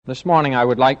This morning I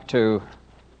would like to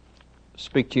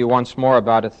speak to you once more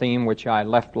about a theme which I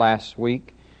left last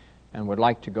week and would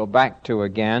like to go back to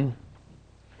again,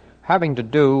 having to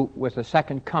do with the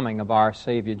second coming of our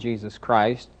Savior Jesus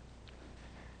Christ,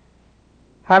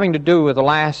 having to do with the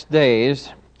last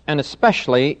days, and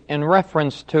especially in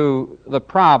reference to the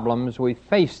problems we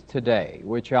face today,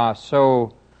 which are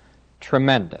so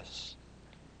tremendous.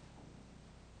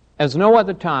 As no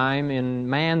other time in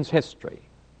man's history,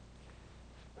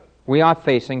 we are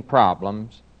facing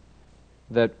problems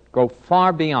that go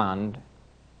far beyond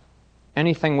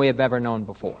anything we have ever known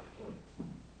before.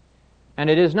 And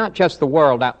it is not just the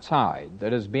world outside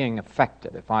that is being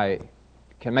affected, if I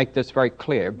can make this very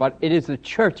clear, but it is the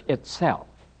church itself.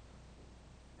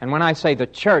 And when I say the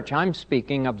church, I'm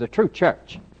speaking of the true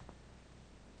church.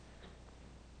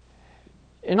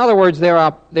 In other words, there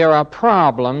are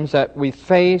problems that we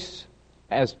face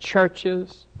as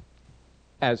churches,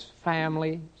 as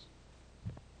families,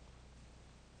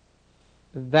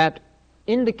 that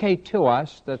indicate to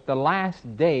us that the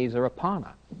last days are upon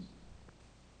us.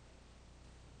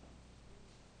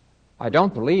 I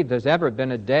don't believe there's ever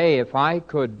been a day, if I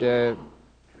could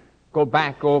go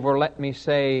back over, let me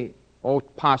say,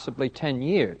 possibly 10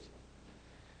 years,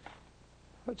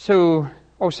 to,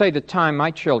 say the time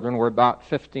my children were about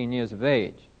 15 years of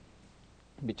age,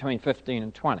 between 15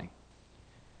 and 20.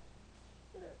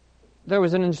 There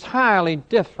was an entirely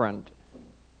different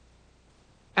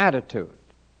attitude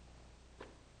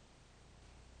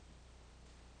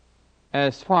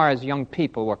as far as young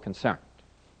people were concerned.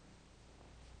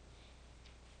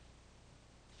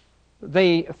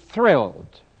 They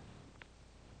thrilled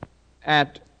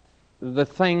at the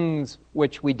things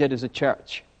which we did as a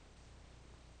church.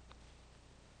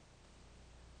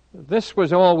 This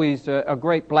was always a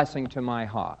great blessing to my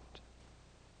heart.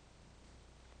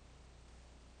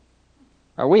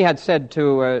 We had said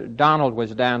to, Donald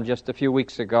was down just a few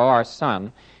weeks ago, our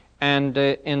son, and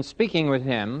in speaking with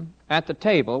him at the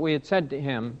table, we had said to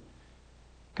him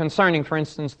concerning, for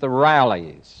instance, the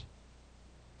rallies,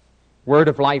 Word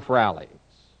of Life rallies.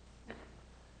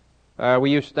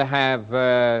 We used to have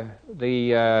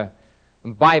the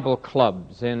Bible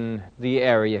clubs in the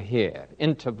area here,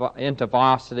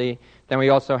 InterVarsity. Then we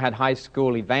also had high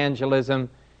school evangelism,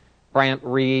 Brant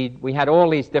Reed. We had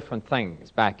all these different things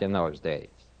back in those days.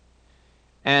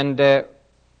 And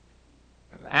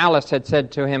Alice had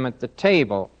said to him at the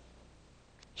table,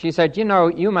 she said,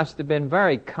 you must have been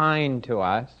very kind to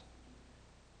us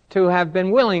to have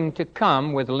been willing to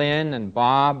come with Lynn and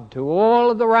Bob to all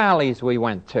of the rallies we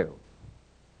went to.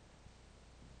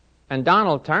 And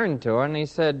Donald turned to her and he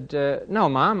said, no,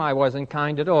 Mom, I wasn't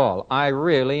kind at all. I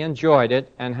really enjoyed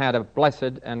it and had a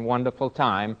blessed and wonderful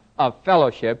time of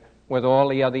fellowship with all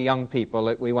the other young people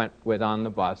that we went with on the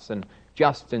bus and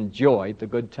just enjoyed the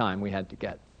good time we had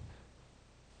together.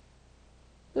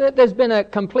 There's been a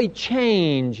complete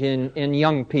change in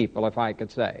young people, if I could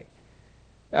say.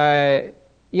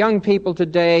 Young people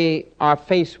today are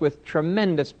faced with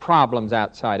tremendous problems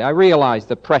outside. I realize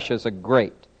the pressures are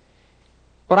great.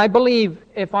 But I believe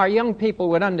if our young people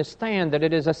would understand that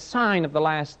it is a sign of the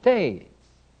last days,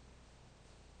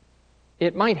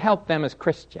 it might help them as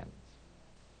Christians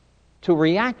to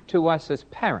react to us as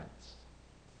parents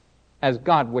as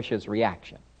God wishes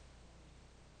reaction.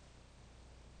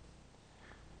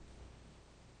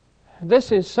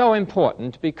 This is so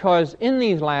important because in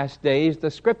these last days the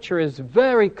Scripture is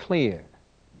very clear.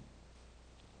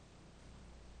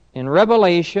 In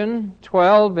Revelation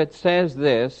 12 it says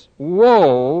this,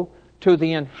 "Woe to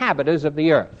the inhabitants of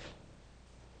the earth,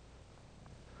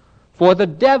 for the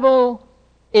devil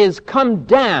is come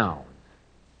down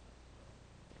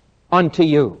unto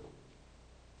you,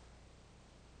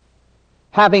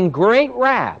 having great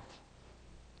wrath,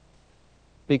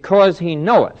 because he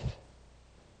knoweth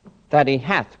that he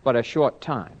hath but a short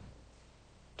time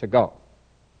to go."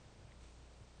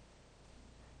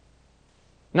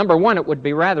 Number one, it would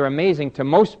be rather amazing to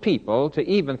most people to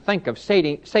even think of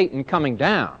Satan coming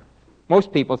down.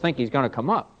 Most people think he's going to come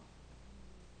up.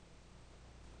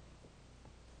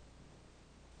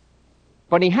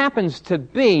 But he happens to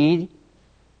be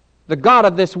the god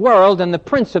of this world and the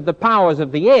prince of the powers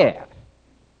of the air.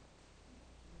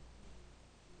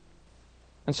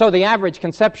 And so the average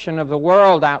conception of the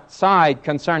world outside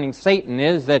concerning Satan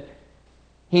is that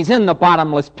he's in the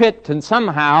bottomless pit and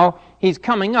somehow he's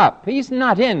coming up. He's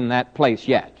not in that place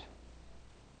yet.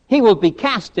 He will be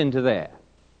cast into there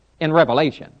in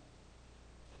Revelation.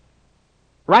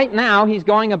 Right now he's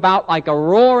going about like a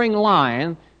roaring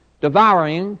lion,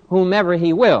 devouring whomever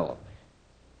he will.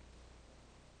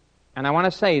 And I want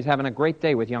to say he's having a great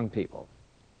day with young people.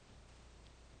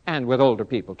 and with older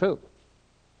people too.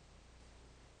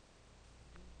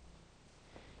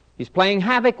 He's playing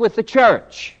havoc with the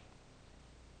church.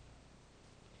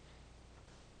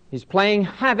 He's playing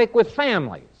havoc with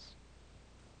families.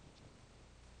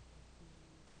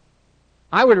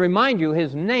 I would remind you,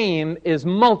 his name is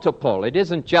multiple. It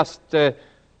isn't just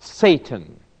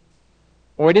Satan,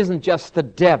 or it isn't just the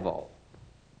devil.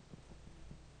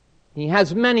 He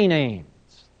has many names.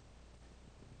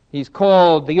 He's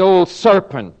called the old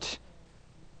serpent,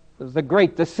 the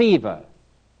great deceiver,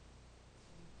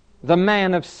 the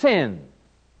man of sin,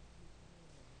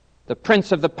 the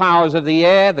prince of the powers of the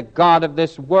air, the god of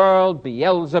this world,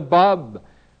 Beelzebub.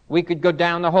 We could go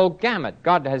down the whole gamut.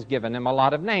 God has given him a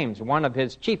lot of names. One of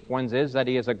his chief ones is that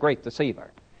he is a great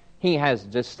deceiver. He has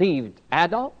deceived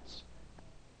adults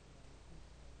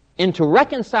into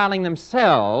reconciling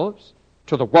themselves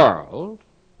to the world,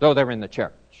 though they're in the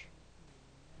church.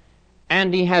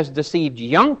 And he has deceived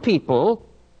young people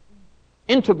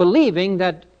into believing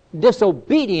that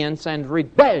disobedience and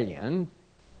rebellion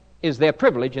is their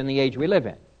privilege in the age we live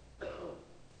in.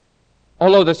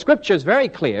 Although the Scripture is very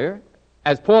clear,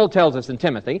 as Paul tells us in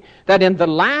Timothy, that in the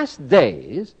last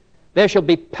days there shall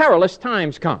be perilous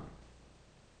times come.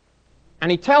 And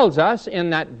he tells us in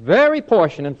that very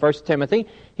portion in 1 Timothy,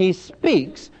 he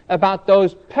speaks about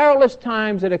those perilous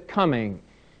times that are coming,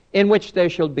 in which there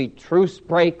shall be truce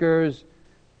breakers,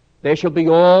 there shall be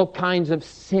all kinds of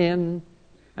sin.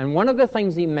 And one of the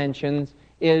things he mentions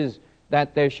is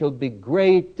that there shall be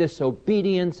great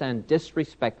disobedience and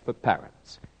disrespect for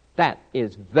parents. That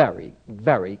is very,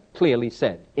 very clearly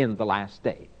said in the last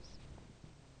days.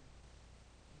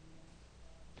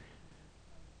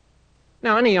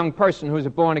 Now, any young person who's a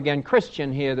born-again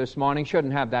Christian here this morning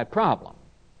shouldn't have that problem,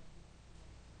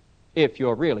 if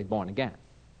you're really born again.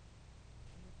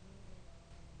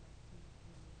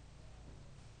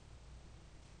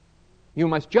 You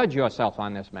must judge yourself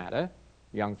on this matter,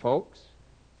 young folks.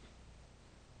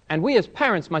 And we as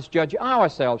parents must judge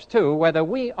ourselves, too, whether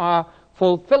we are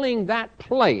fulfilling that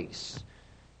place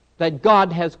that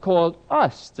God has called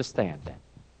us to stand in.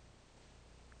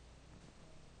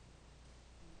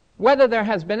 Whether there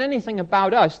has been anything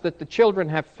about us that the children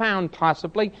have found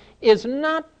possibly is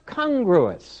not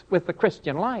congruous with the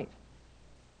Christian life.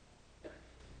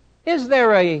 Is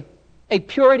there a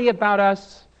purity about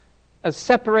us, a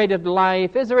separated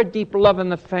life? Is there a deep love in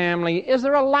the family? Is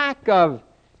there a lack of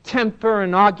temper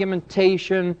and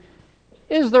argumentation?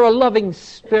 Is there a loving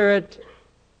spirit?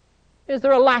 Is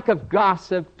there a lack of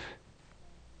gossip?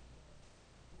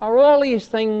 Are all these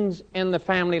things in the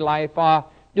family life?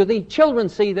 Do the children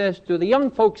see this? Do the young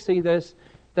folks see this?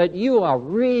 That you are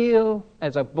real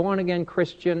as a born-again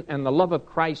Christian and the love of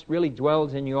Christ really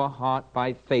dwells in your heart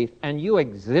by faith, and you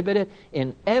exhibit it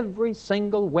in every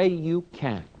single way you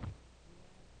can.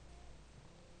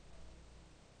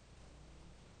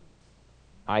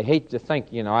 I hate to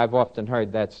think, I've often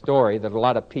heard that story that a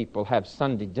lot of people have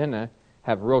Sunday dinner,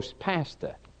 have roast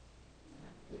pasta.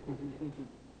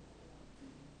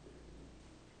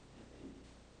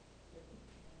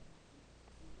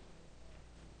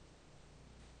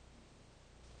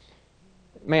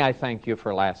 May I thank you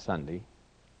for last Sunday.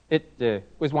 It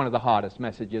was one of the hardest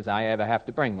messages I ever have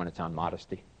to bring when it's on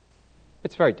modesty.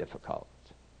 It's very difficult.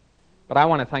 But I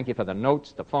want to thank you for the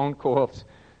notes, the phone calls,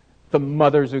 the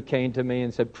mothers who came to me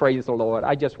and said, "Praise the Lord."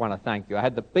 I just want to thank you. I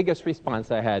had the biggest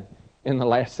response I had in the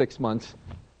last 6 months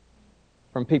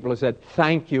from people who said,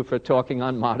 "Thank you for talking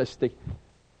on modesty."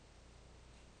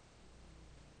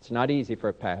 It's not easy for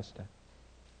a pastor.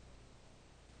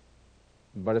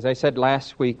 But as I said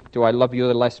last week, do I love you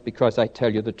the less because I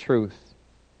tell you the truth?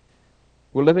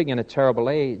 We're living in a terrible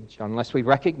age. Unless we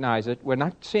recognize it, we're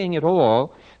not seeing it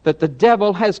all, that the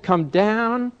devil has come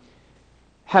down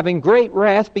having great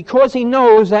wrath because he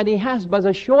knows that he has but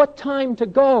a short time to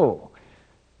go.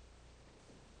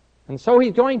 And so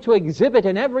he's going to exhibit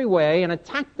in every way and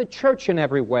attack the church in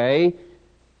every way,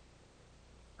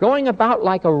 going about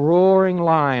like a roaring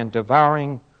lion,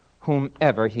 devouring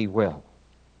whomever he will.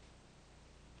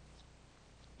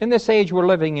 In this age we're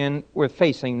living in, we're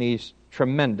facing these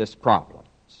tremendous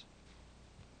problems.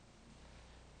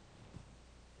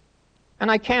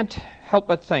 And I can't help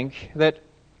but think that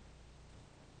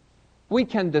we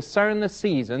can discern the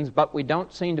seasons, but we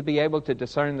don't seem to be able to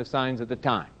discern the signs of the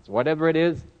times. Whatever it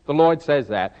is, the Lord says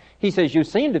that. He says, you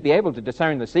seem to be able to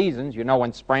discern the seasons,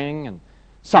 when spring and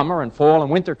summer and fall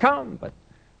and winter come, but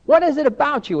what is it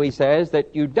about you, he says,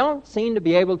 that you don't seem to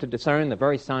be able to discern the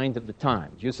very signs of the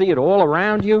times? You see it all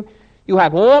around you. You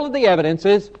have all of the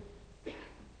evidences.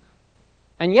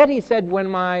 And yet, he said, when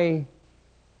my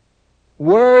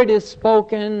word is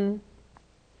spoken,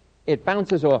 it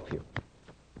bounces off you.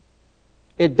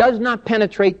 It does not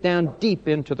penetrate down deep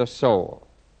into the soul.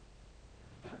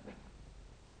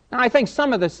 Now, I think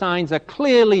some of the signs are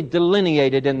clearly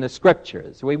delineated in the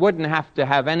Scriptures. We wouldn't have to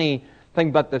have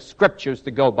anything but the Scriptures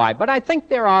to go by. But I think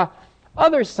there are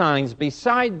other signs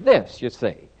beside this, you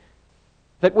see,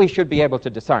 that we should be able to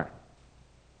discern.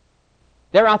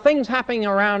 There are things happening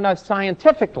around us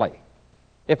scientifically,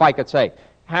 if I could say.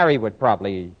 Hayek would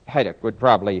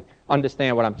probably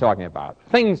understand what I'm talking about.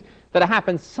 Things that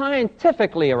happen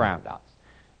scientifically around us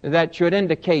that should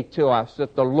indicate to us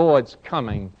that the Lord's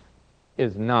coming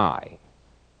is nigh.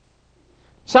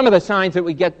 Some of the signs that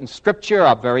we get in Scripture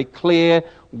are very clear.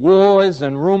 Wars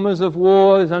and rumors of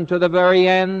wars unto the very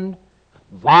end.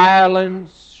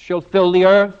 Violence shall fill the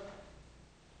earth.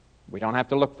 We don't have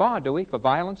to look far, do we, for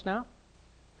violence now?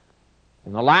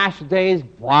 In the last days,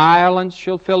 violence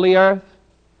shall fill the earth.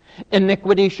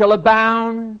 Iniquity shall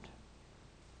abound.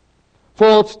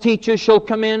 False teachers shall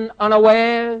come in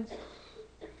unawares.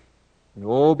 And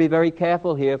oh, be very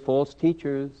careful here, false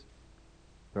teachers.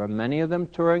 There are many of them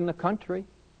touring the country,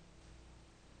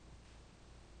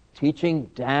 teaching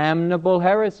damnable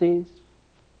heresies.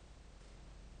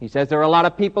 He says there are a lot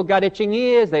of people got itching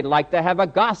ears. They'd like to have a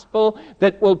gospel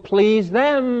that will please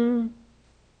them.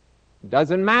 It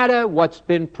doesn't matter what's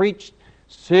been preached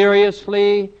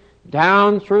seriously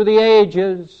down through the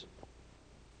ages.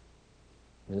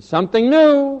 There's something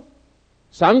new,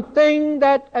 something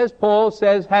that, as Paul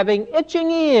says, having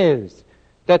itching ears,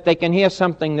 that they can hear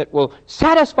something that will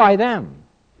satisfy them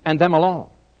and them alone.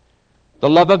 The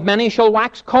love of many shall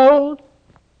wax cold.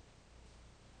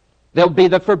 There'll be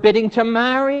the forbidding to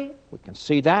marry. We can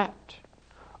see that.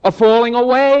 A falling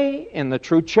away in the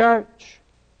true church.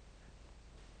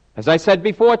 As I said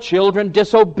before, children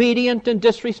disobedient and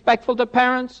disrespectful to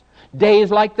parents.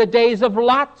 Days like the days of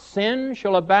Lot, sin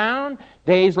shall abound.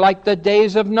 Days like the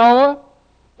days of Noah.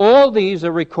 All these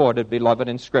are recorded, beloved,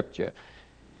 in Scripture.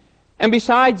 And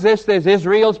besides this, there's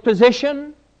Israel's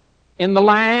position in the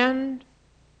land.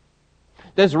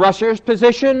 There's Russia's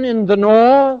position in the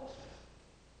north.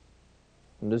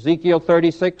 And Ezekiel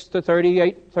 36 to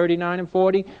 38, 39, and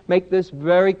 40 make this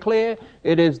very clear.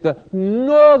 It is the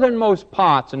northernmost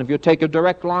parts, and if you take a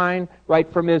direct line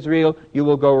right from Israel, you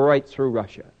will go right through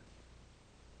Russia.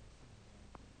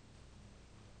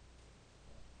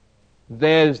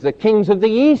 There's the kings of the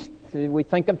east. We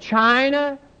think of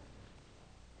China.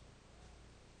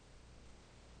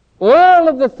 All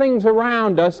of the things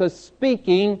around us are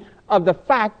speaking of the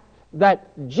fact that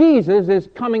Jesus is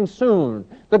coming soon.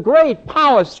 The great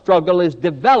power struggle is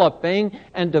developing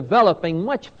and developing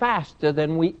much faster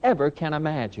than we ever can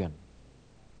imagine.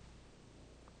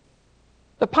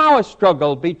 The power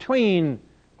struggle between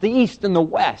the East and the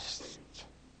West.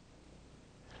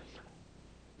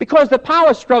 Because the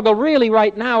power struggle really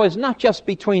right now is not just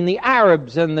between the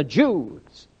Arabs and the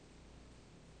Jews.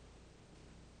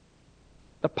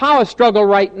 The power struggle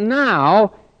right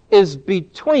now is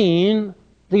between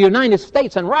the United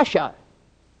States and Russia.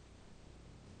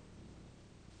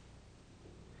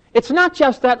 It's not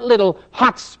just that little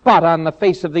hot spot on the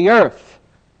face of the earth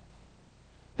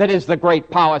that is the great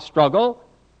power struggle.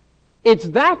 It's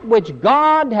that which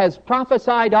God has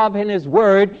prophesied of in His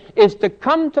Word is to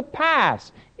come to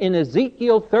pass in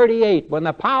Ezekiel 38, when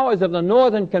the powers of the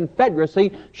Northern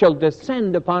Confederacy shall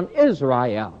descend upon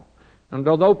Israel. And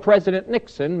although President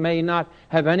Nixon may not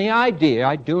have any idea,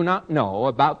 I do not know,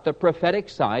 about the prophetic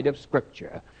side of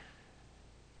Scripture,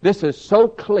 this is so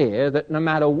clear that no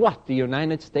matter what the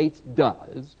United States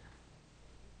does,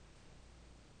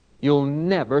 you'll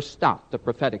never stop the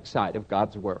prophetic side of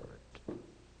God's Word.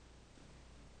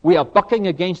 We are bucking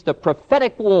against a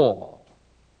prophetic wall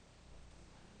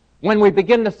when we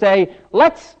begin to say,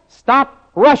 let's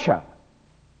stop Russia.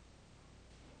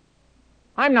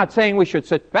 I'm not saying we should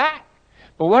sit back.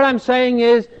 But what I'm saying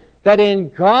is that in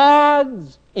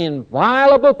God's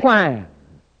inviolable plan,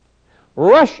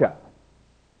 Russia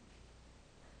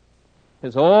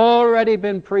has already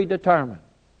been predetermined,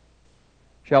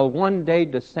 shall one day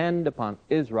descend upon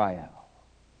Israel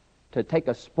to take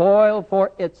a spoil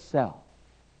for itself.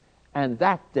 And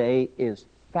that day is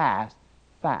fast,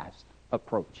 fast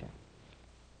approaching.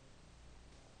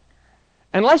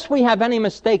 Unless we have any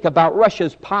mistake about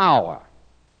Russia's power,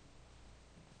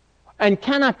 and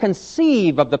cannot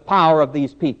conceive of the power of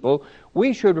these people,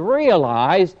 we should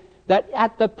realize that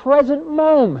at the present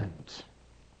moment,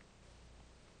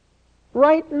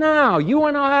 right now, you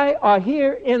and I are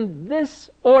here in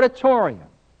this auditorium.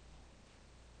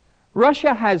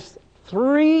 Russia has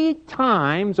 3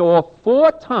 times or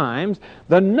 4 times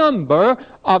the number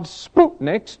of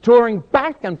Sputniks touring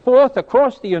back and forth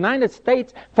across the United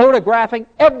States, photographing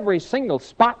every single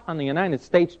spot on the United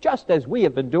States, just as we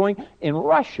have been doing in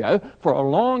Russia for a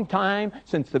long time,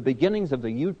 since the beginnings of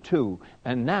the U-2.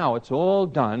 And now it's all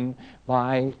done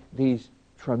by these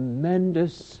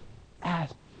tremendous,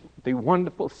 the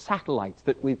wonderful satellites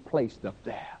that we've placed up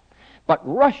there. But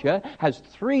Russia has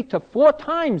 3 to 4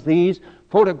 times these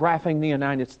photographing the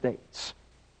United States.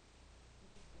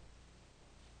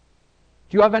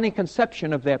 Do you have any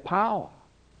conception of their power?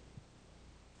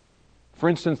 For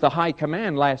instance, the High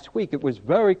Command last week, it was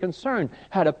very concerned,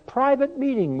 had a private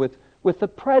meeting with the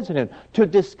President to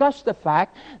discuss the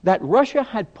fact that Russia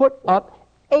had put up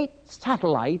 8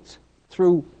 satellites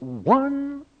through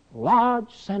one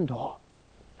large send-off.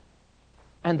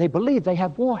 And they believe they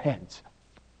have warheads.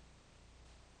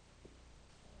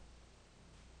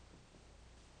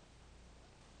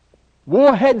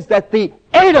 Warheads that the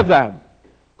 8 of them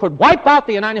could wipe out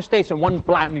the United States in one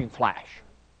blinding flash.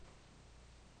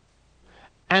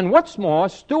 And what's more,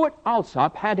 Stuart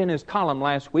Alsop had in his column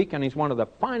last week, and he's one of the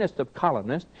finest of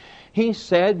columnists, he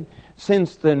said,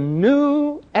 since the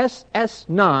new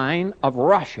SS-9 of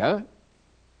Russia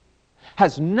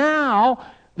has now,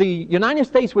 the United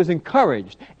States was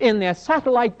encouraged in their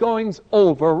satellite goings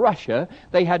over Russia.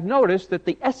 They had noticed that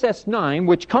the SS-9,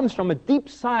 which comes from a deep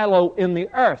silo in the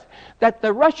earth, that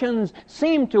the Russians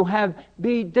seemed to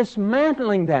be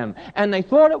dismantling them. And they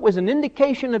thought it was an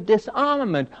indication of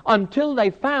disarmament until they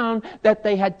found that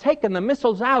they had taken the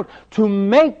missiles out to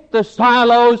make the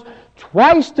silos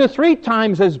 2 to 3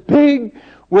 times as big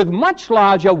with much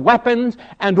larger weapons,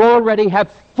 and already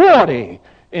have 40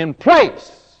 in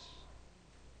place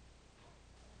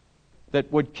that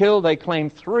would kill, they claim,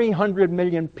 300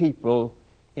 million people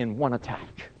in one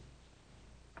attack.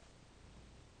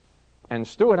 And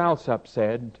Stuart Alsop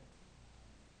said,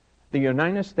 the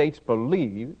United States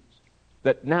believes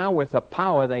that now with the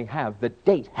power they have, the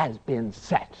date has been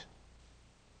set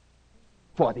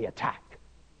for the attack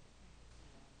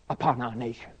upon our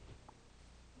nation.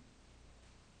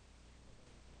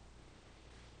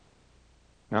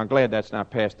 Now, I'm glad that's not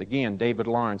passed again. David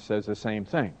Lawrence says the same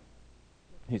thing.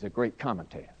 He's a great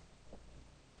commentator.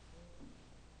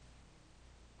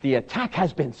 The attack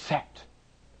has been set.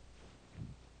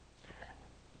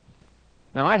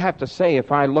 Now, I'd have to say,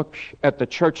 if I look at the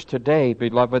church today,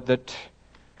 beloved, that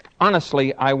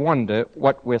honestly, I wonder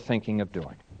what we're thinking of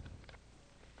doing.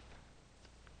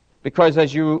 Because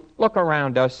as you look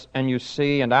around us and you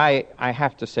see, and I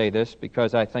have to say this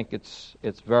because I think it's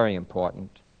very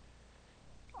important,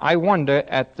 I wonder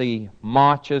at the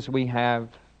marches we have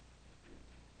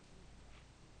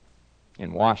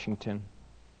in Washington,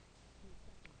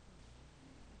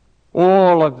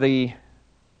 all of the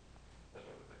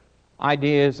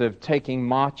ideas of taking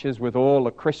marches with all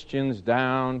the Christians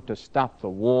down to stop the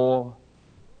war.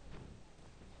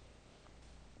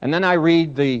 And then I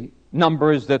read the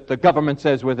numbers that the government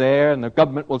says were there, and the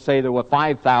government will say there were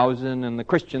 5,000, and the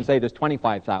Christians say there's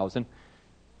 25,000.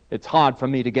 It's hard for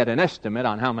me to get an estimate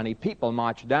on how many people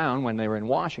marched down when they were in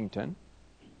Washington.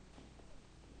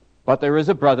 But there is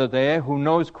a brother there who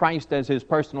knows Christ as his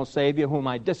personal Savior, whom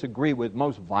I disagree with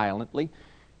most violently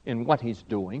in what he's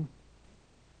doing.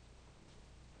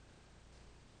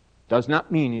 Does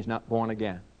not mean he's not born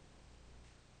again.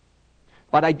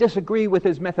 But I disagree with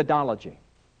his methodology.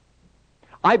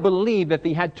 I believe if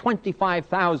he had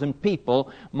 25,000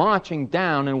 people marching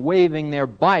down and waving their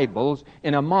Bibles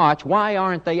in a march, why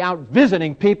aren't they out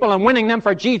visiting people and winning them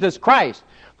for Jesus Christ?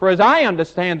 For as I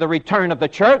understand the return of the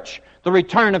church, the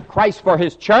return of Christ for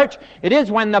his church, it is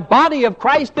when the body of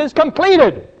Christ is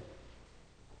completed.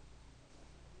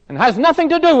 And has nothing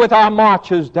to do with our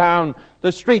marches down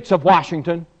the streets of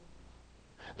Washington.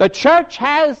 The church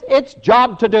has its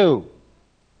job to do.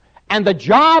 And the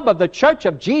job of the Church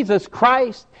of Jesus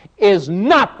Christ is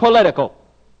not political.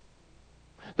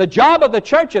 The job of the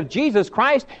Church of Jesus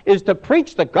Christ is to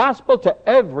preach the gospel to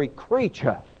every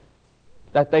creature,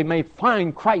 that they may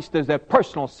find Christ as their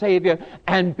personal Savior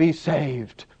and be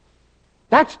saved.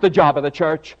 That's the job of the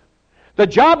church. The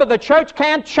job of the church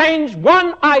can't change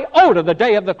one iota the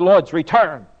day of the Lord's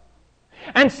return.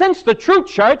 And since the true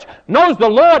church knows the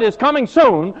Lord is coming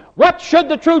soon, what should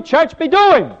the true church be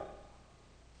doing?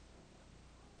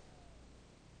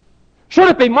 Should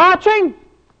it be marching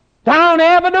down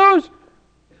avenues,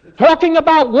 talking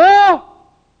about war?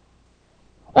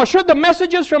 Or should the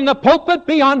messages from the pulpit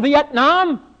be on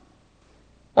Vietnam?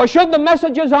 Or should the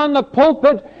messages on the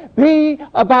pulpit be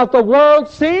about the world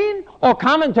scene or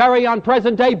commentary on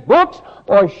present-day books?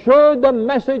 Or should the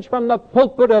message from the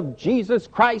pulpit of Jesus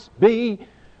Christ be,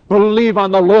 believe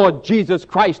on the Lord Jesus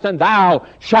Christ and thou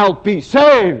shalt be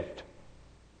saved?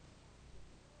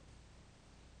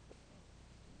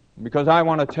 Because I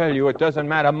want to tell you, it doesn't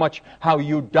matter much how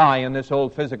you die in this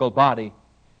old physical body.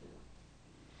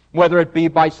 Whether it be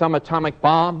by some atomic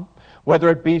bomb, whether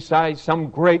it be by some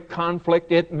great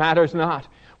conflict, it matters not.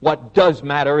 What does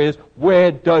matter is,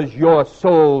 where does your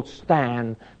soul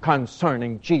stand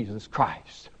concerning Jesus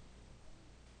Christ?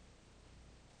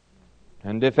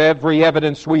 And if every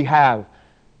evidence we have,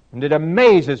 and it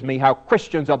amazes me how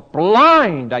Christians are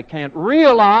blind, I can't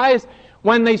realize,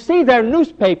 when they see their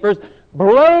newspapers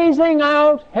blazing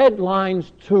out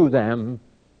headlines to them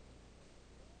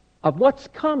of what's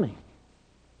coming.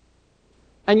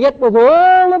 And yet with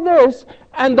all of this,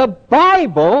 and the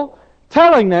Bible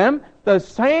telling them the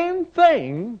same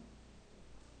thing,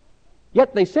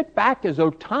 yet they sit back as though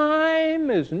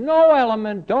time is no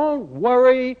element. Don't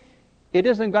worry, it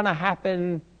isn't going to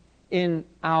happen in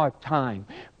our time.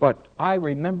 But I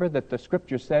remember that the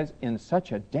Scripture says, in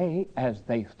such a day as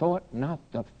they thought not,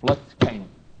 the floods came.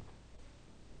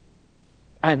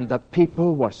 And the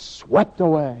people were swept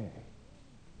away.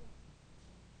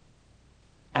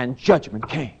 And judgment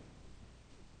came.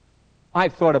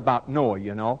 I've thought about Noah,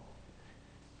 you know.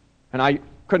 And I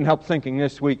couldn't help thinking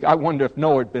this week, I wonder if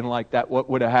Noah had been like that, what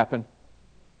would have happened?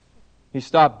 He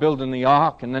stopped building the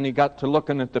ark, and then he got to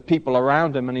looking at the people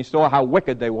around him, and he saw how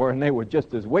wicked they were, and they were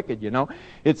just as wicked, you know.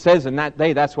 It says in that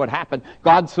day, that's what happened.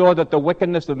 God saw that the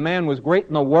wickedness of man was great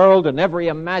in the world, and every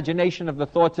imagination of the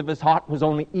thoughts of his heart was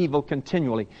only evil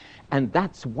continually. And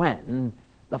that's when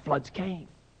the floods came.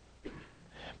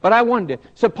 But I wonder,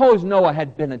 suppose Noah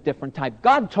had been a different type.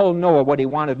 God told Noah what he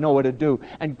wanted Noah to do.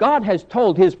 And God has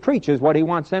told his preachers what he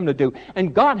wants them to do.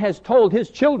 And God has told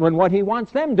his children what he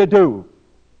wants them to do.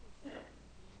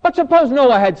 But suppose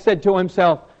Noah had said to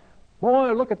himself,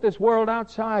 boy, look at this world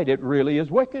outside. It really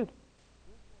is wicked.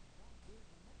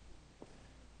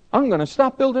 I'm going to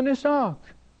stop building this ark.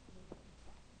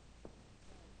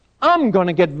 I'm going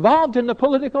to get involved in the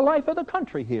political life of the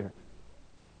country here.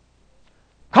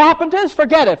 Carpenters,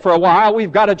 forget it for a while.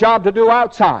 We've got a job to do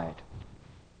outside.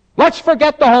 Let's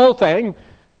forget the whole thing,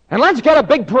 and let's get a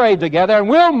big parade together, and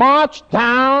we'll march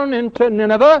down into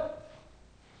Nineveh.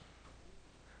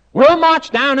 We'll march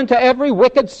down into every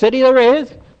wicked city there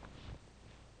is,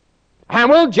 and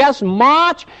we'll just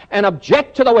march and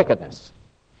object to the wickedness.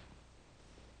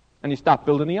 And he stopped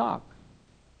building the ark.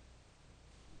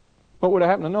 What would have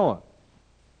happened to Noah?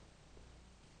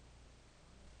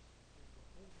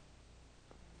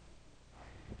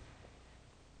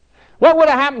 What would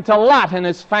have happened to Lot and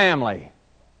his family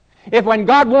if, when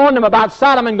God warned them about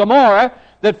Sodom and Gomorrah,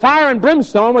 that fire and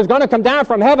brimstone was going to come down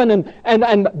from heaven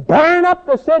and burn up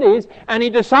the cities, and he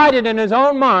decided in his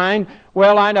own mind,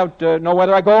 well, I don't know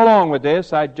whether I go along with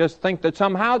this. I just think that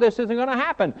somehow this isn't going to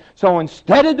happen. So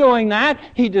instead of doing that,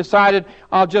 he decided,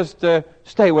 I'll just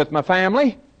stay with my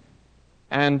family,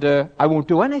 and I won't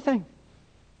do anything.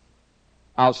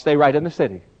 I'll stay right in the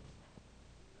city.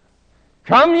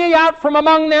 Come ye out from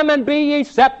among them, and be ye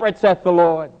separate, saith the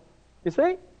Lord. You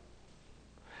see?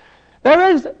 There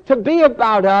is to be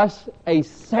about us a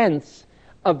sense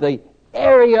of the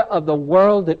area of the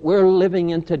world that we're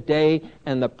living in today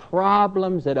and the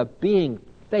problems that are being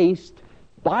faced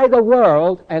by the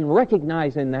world, and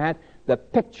recognizing that the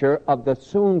picture of the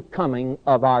soon coming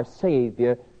of our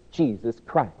Savior, Jesus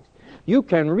Christ. You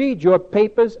can read your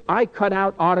papers. I cut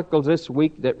out articles this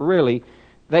week that really,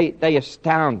 they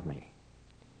astound me.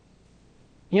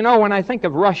 You know, when I think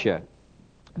of Russia,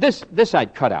 this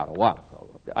I'd cut out a while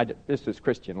ago. This is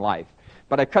Christian Life.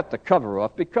 But I cut the cover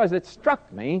off because it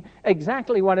struck me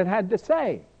exactly what it had to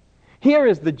say. Here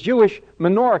is the Jewish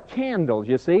menorah candles,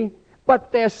 you see,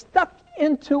 but they're stuck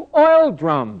into oil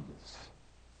drums.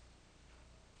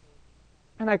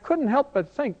 And I couldn't help but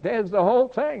think, there's the whole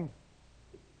thing.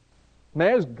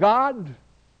 There's God,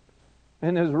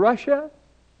 and there's Russia,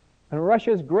 and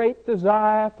Russia's great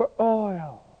desire for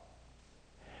oil.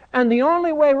 And the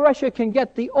only way Russia can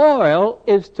get the oil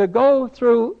is to go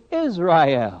through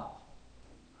Israel.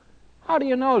 How do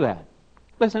you know that?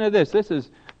 Listen to this. This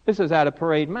is out of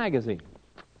Parade magazine.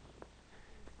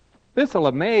 This will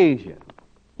amaze you.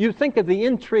 You think of the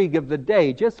intrigue of the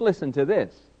day. Just listen to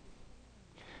this.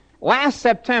 Last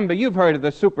September, you've heard of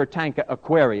the supertanker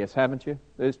Aquarius, haven't you?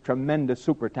 This tremendous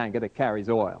supertanker that carries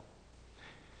oil.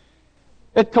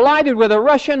 It collided with a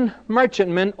Russian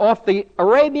merchantman off the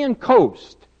Arabian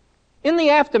coast. In the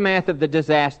aftermath of the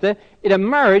disaster, it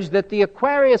emerged that the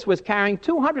Aquarius was carrying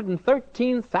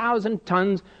 213,000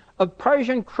 tons of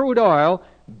Persian crude oil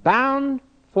bound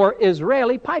for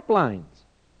Israeli pipelines.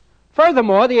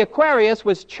 Furthermore, the Aquarius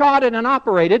was chartered and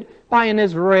operated by an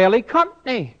Israeli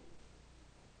company,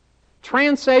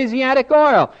 Transasiatic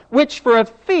Oil, which for a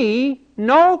fee,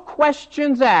 no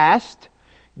questions asked,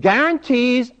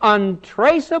 guarantees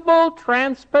untraceable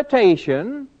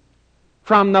transportation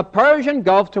from the Persian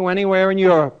Gulf to anywhere in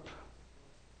Europe.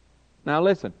 Now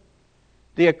listen,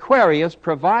 the Aquarius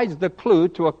provides the clue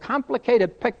to a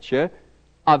complicated picture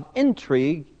of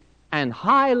intrigue and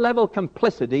high-level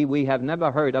complicity we have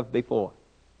never heard of before.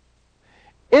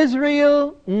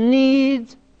 Israel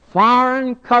needs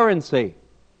foreign currency,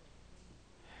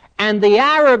 and the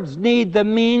Arabs need the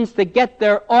means to get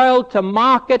their oil to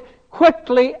market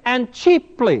quickly and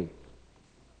cheaply.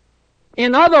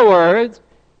 In other words,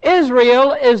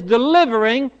 Israel is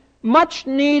delivering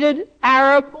much-needed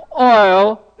Arab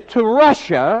oil to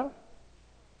Russia.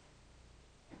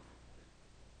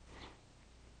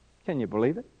 Can you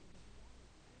believe it?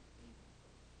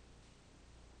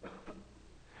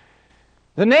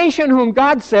 The nation whom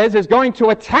God says is going to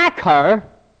attack her,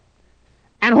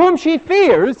 and whom she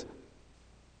fears,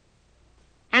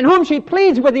 and whom she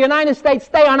pleads with the United States,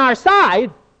 stay on our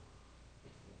side.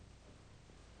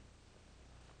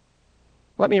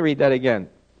 Let me read that again.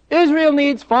 Israel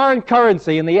needs foreign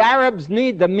currency, and the Arabs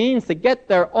need the means to get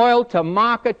their oil to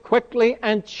market quickly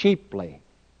and cheaply.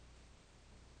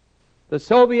 The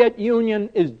Soviet Union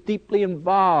is deeply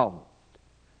involved.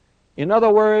 In other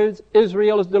words,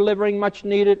 Israel is delivering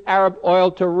much-needed Arab oil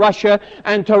to Russia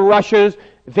and to Russia's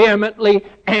vehemently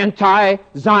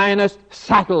anti-Zionist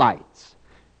satellites.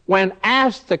 When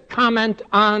asked to comment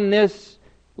on this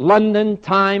London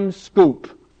Times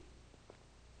scoop,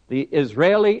 the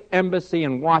Israeli embassy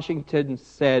in Washington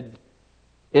said,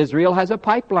 Israel has a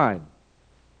pipeline.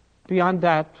 Beyond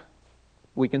that,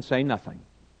 we can say nothing.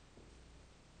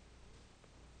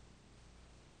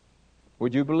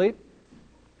 Would you believe?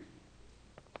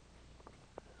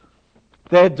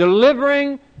 They're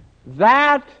delivering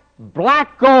that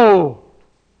black gold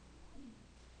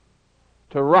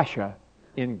to Russia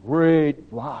in great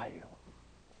volume.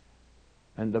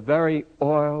 And the very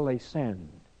oil they send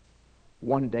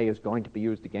one day is going to be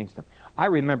used against them. I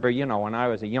remember, when I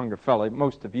was a younger fellow,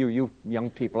 most of you young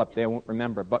people up there won't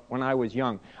remember, but when I was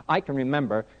young, I can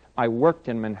remember I worked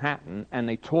in Manhattan and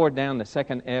they tore down the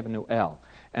 2nd Avenue L.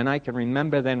 And I can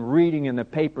remember then reading in the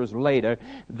papers later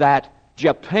that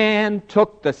Japan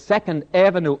took the 2nd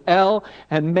Avenue L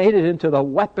and made it into the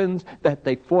weapons that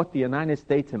they fought the United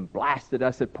States and blasted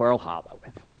us at Pearl Harbor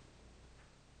with.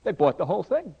 They bought the whole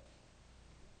thing.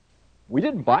 We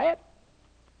didn't buy it.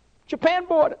 Japan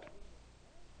bought it.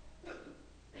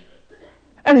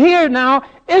 And here now,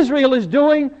 Israel is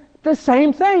doing the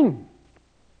same thing.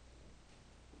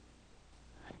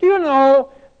 Do you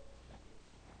know,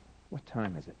 what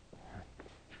time is it?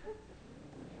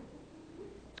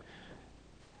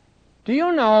 Do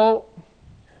you know,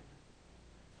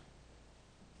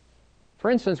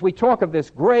 for instance, we talk of this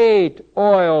great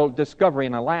oil discovery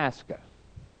in Alaska.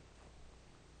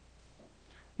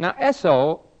 Now,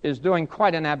 Esso is doing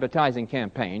quite an advertising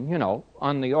campaign,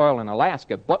 on the oil in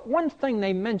Alaska. But one thing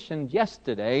they mentioned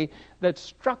yesterday that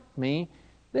struck me,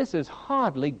 this is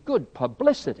hardly good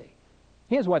publicity.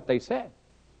 Here's what they said.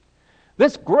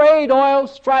 This great oil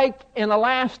strike in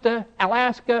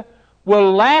Alaska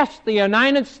will last the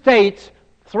United States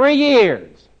 3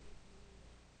 years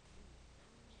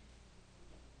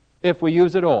if we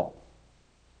use it all.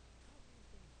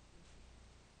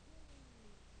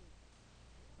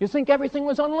 You think everything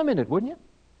was unlimited, wouldn't you?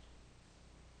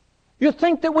 You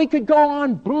think that we could go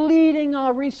on bleeding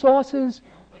our resources?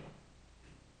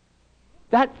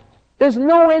 That there's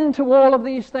no end to all of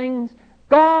these things?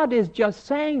 God is just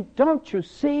saying, don't you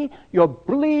see, you're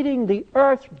bleeding the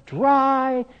earth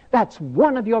dry. That's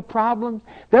one of your problems.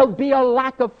 There'll be a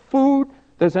lack of food.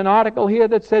 There's an article here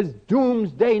that says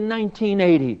Doomsday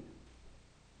 1980.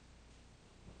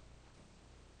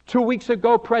 2 weeks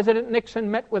ago, President Nixon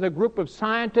met with a group of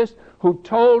scientists who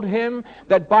told him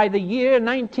that by the year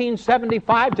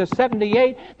 1975 to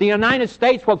 78, the United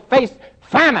States will face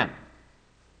famine.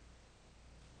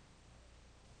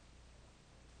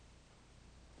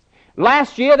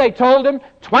 Last year, they told him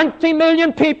 20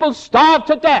 million people starved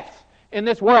to death in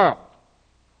this world.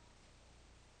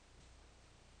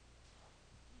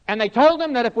 And they told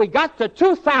him that if we got to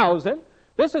 2000,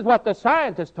 this is what the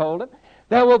scientists told him,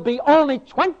 there will be only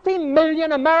 20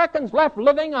 million Americans left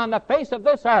living on the face of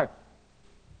this earth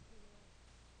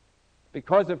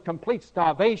because of complete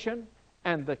starvation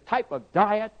and the type of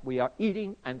diet we are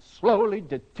eating and slowly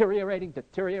deteriorating.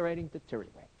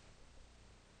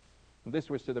 And this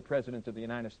was to the President of the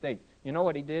United States. You know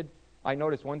what he did? I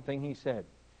noticed one thing he said.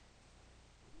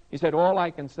 He said, all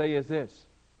I can say is this,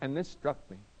 and this struck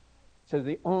me. He says,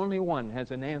 the only one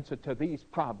has an answer to these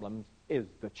problems is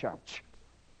the church.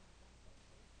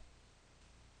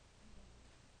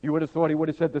 You would have thought he would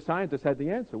have said the scientists had the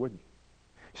answer, wouldn't you?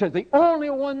 He says, the only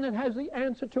one that has the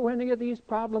answer to any of these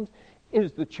problems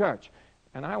is the church.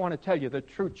 And I want to tell you, the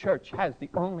true church has the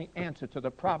only answer to the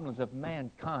problems of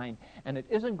mankind. And it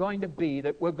isn't going to be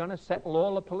that we're going to settle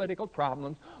all the political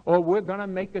problems or we're going to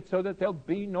make it so that there'll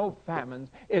be no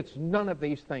famines. It's none of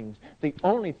these things. The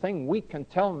only thing we can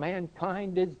tell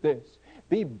mankind is this.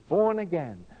 Be born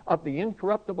again of the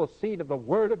incorruptible seed of the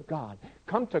Word of God.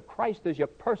 Come to Christ as your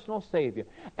personal Savior.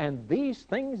 And these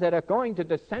things that are going to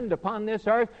descend upon this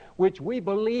earth, which we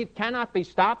believe cannot be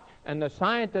stopped, and the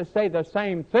scientists say the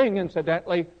same thing,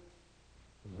 incidentally,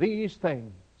 these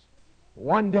things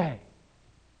one day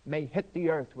may hit the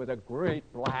earth with a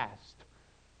great blast.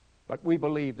 But we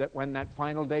believe that when that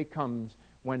final day comes,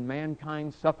 when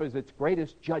mankind suffers its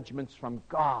greatest judgments from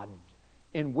God,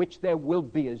 in which there will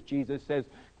be, as Jesus says,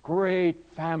 great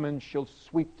famine shall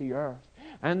sweep the earth.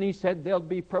 And he said there'll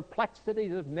be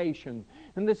perplexities of nations,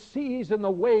 and the seas and the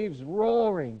waves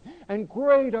roaring, and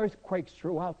great earthquakes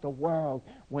throughout the world.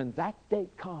 When that day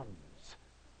comes,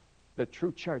 the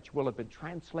true church will have been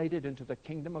translated into the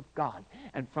kingdom of God,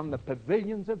 and from the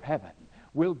pavilions of heaven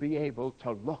we'll be able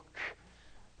to look,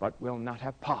 but will not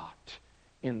have part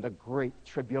in the great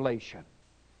tribulation,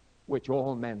 which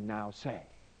all men now say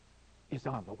is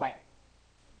on the way.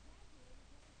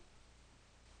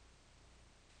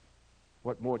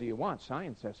 What more do you want?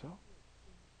 Science says so.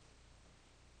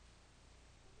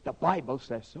 The Bible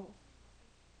says so.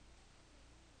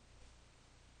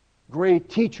 Great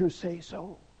teachers say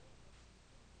so.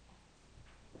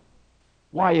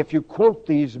 Why, if you quote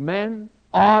these men,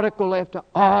 article after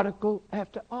article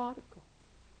after article,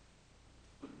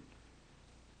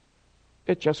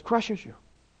 it just crushes you.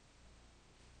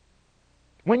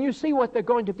 When you see what they're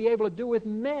going to be able to do with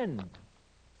men,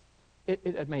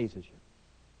 it amazes you.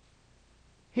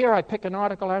 Here I pick an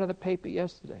article out of the paper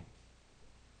yesterday.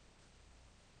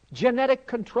 Genetic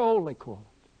control, they call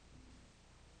it.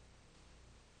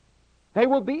 They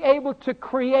will be able to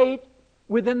create,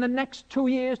 within the next 2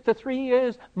 years to 3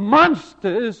 years,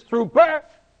 monsters through birth.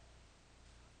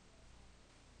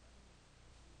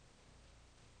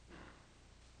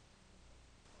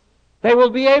 They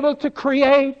will be able to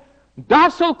create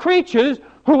docile creatures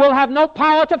who will have no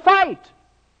power to fight.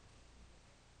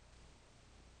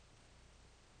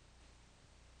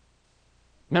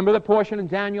 Remember the portion in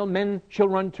Daniel, men shall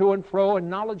run to and fro, and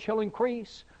knowledge shall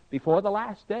increase before the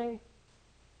last day.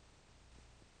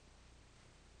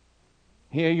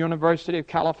 Here, University of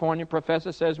California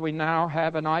professor says we now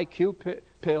have an IQ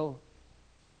pill.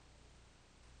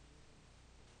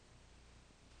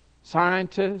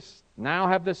 Scientists now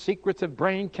have the secrets of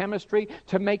brain chemistry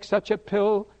to make such a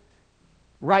pill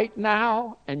right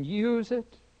now and use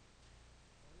it.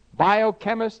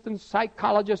 Biochemists and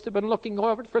psychologists have been looking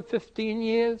over it for 15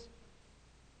 years.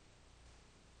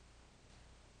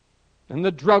 And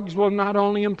the drugs will not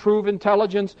only improve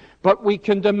intelligence, but we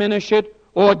can diminish it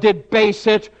or debase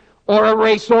it or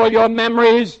erase all your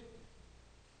memories.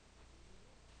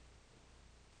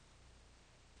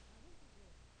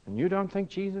 And you don't think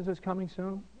Jesus is coming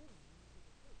soon?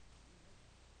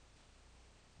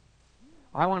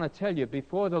 I want to tell you,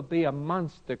 before there'll be a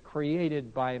monster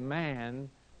created by man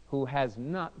who has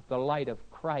not the light of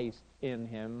Christ in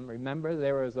him. Remember,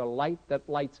 there is a light that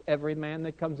lights every man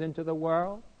that comes into the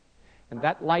world. And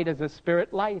that light is a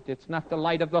spirit light. It's not the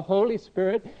light of the Holy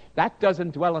Spirit. That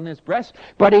doesn't dwell in his breast.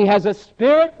 But he has a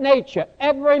spirit nature,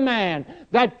 every man,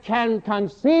 that can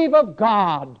conceive of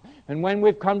God. And when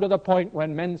we've come to the point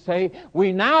when men say,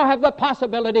 we now have the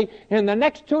possibility in the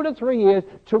next 2 to 3 years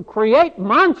to create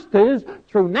monsters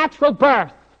through natural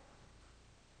birth,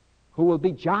 who will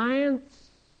be giants,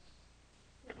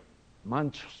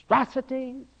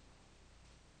 monstrosities,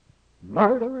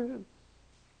 murderers.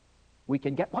 We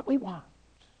can get what we want.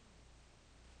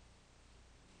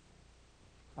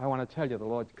 I want to tell you the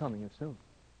Lord's coming soon.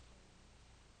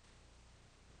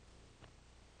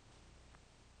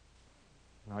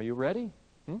 Are you ready?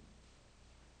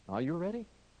 Are you ready?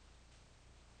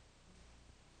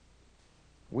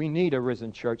 We need a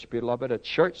risen church, beloved, a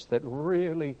church that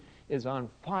really is on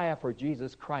fire for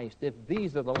Jesus Christ. If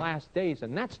these are the last days,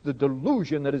 and that's the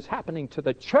delusion that is happening to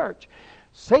the church,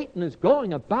 Satan is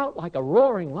going about like a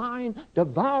roaring lion,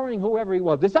 devouring whoever he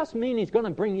will. Does that mean he's going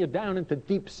to bring you down into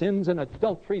deep sins and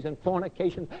adulteries and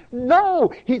fornications?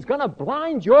 No! He's going to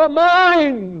blind your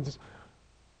minds!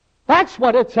 That's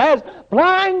what it says.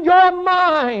 Blind your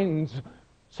minds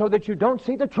so that you don't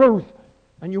see the truth.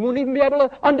 And you won't even be able to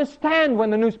understand when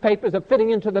the newspapers are fitting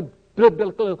into the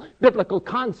biblical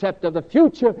concept of the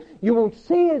future. You won't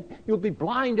see it. You'll be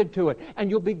blinded to it. And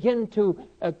you'll begin to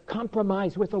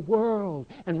compromise with the world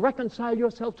and reconcile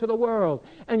yourself to the world.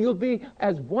 And you'll be,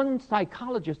 as one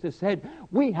psychologist has said,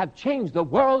 we have changed the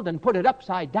world and put it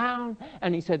upside down.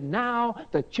 And he said, now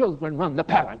the children run the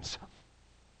parents.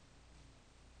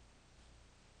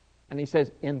 And he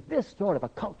says, in this sort of a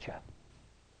culture,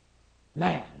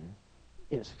 man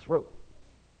is through.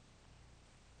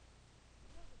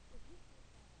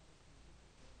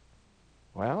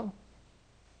 Well,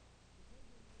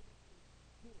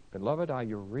 beloved, are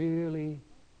you really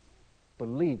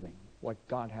believing what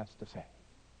God has to say?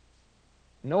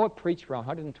 Noah preached for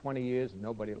 120 years and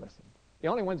nobody listened. The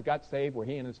only ones got saved were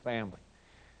he and his family.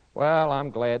 Well,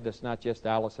 I'm glad that's not just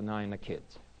Alice and I and the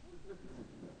kids.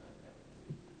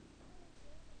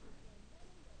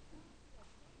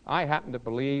 I happen to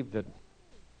believe that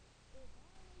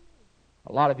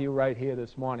a lot of you right here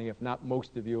this morning, if not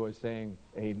most of you, are saying,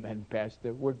 amen,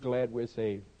 Pastor. We're glad we're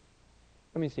saved.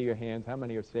 Let me see your hands. How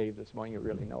many are saved this morning? You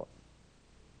really know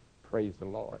it. Praise the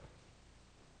Lord.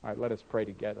 All right, let us pray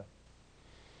together.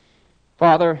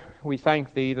 Father, we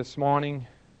thank Thee this morning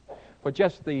for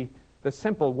just the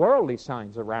simple worldly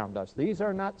signs around us. These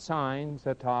are not signs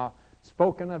that are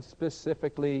spoken of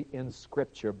specifically in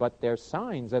Scripture, but they're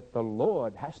signs that the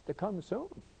Lord has to come soon.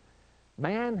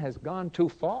 Man has gone too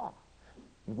far.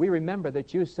 We remember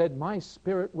that you said, my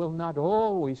spirit will not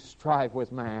always strive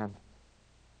with man.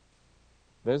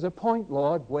 There's a point,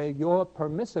 Lord, where your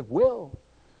permissive will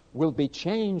be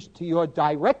changed to your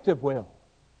directive will.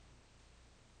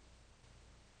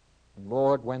 And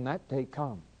Lord, when that day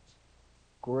comes,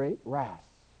 great wrath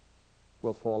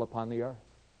will fall upon the earth.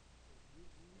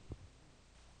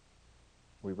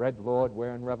 We read, Lord,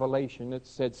 where in Revelation it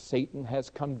said, Satan has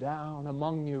come down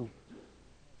among you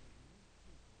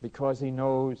because he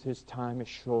knows his time is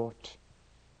short.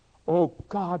 Oh,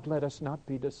 God, let us not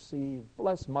be deceived.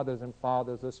 Bless mothers and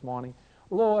fathers this morning.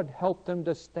 Lord, help them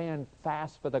to stand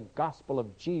fast for the gospel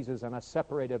of Jesus and a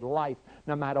separated life,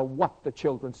 no matter what the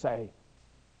children say.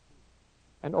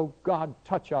 And, oh, God,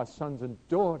 touch our sons and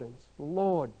daughters.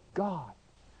 Lord God,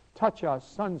 touch our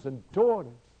sons and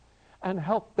daughters and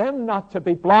help them not to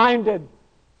be blinded.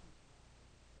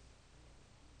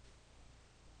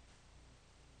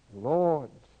 Lord,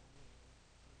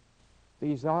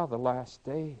 these are the last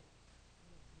days.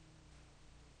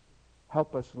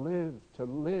 Help us live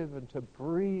and to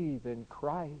breathe in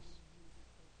Christ.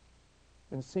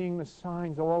 And seeing the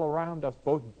signs all around us,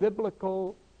 both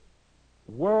biblical,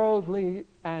 worldly,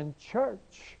 and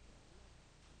church,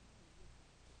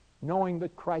 knowing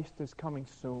that Christ is coming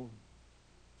soon.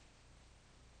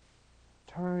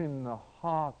 Turn the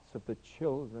hearts of the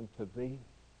children to Thee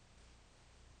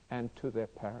and to their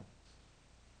parents,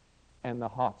 and the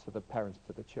hearts of the parents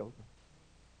to the children.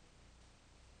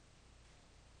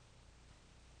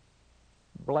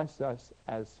 Bless us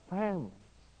as families,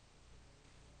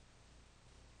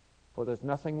 for there's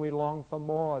nothing we long for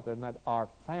more than that our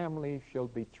family shall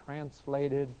be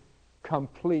translated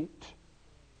complete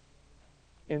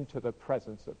into the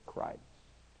presence of Christ.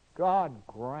 God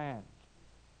grant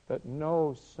that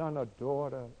no son or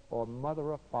daughter or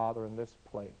mother or father in this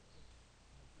place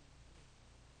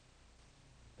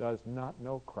does not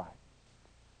know Christ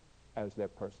as their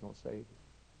personal Savior.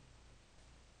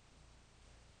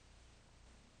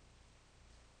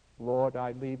 Lord,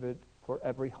 I leave it for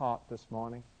every heart this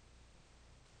morning.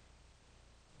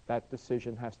 That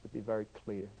decision has to be very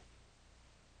clear.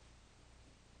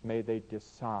 May they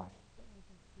decide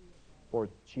for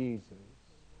Jesus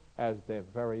as their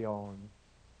very own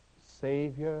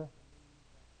Savior.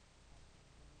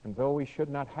 And though we should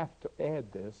not have to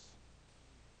add this,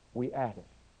 we add it.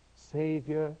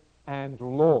 Savior and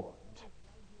Lord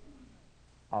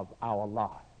of our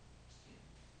lives.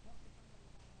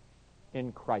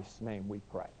 In Christ's name we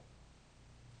pray.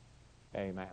 Amen.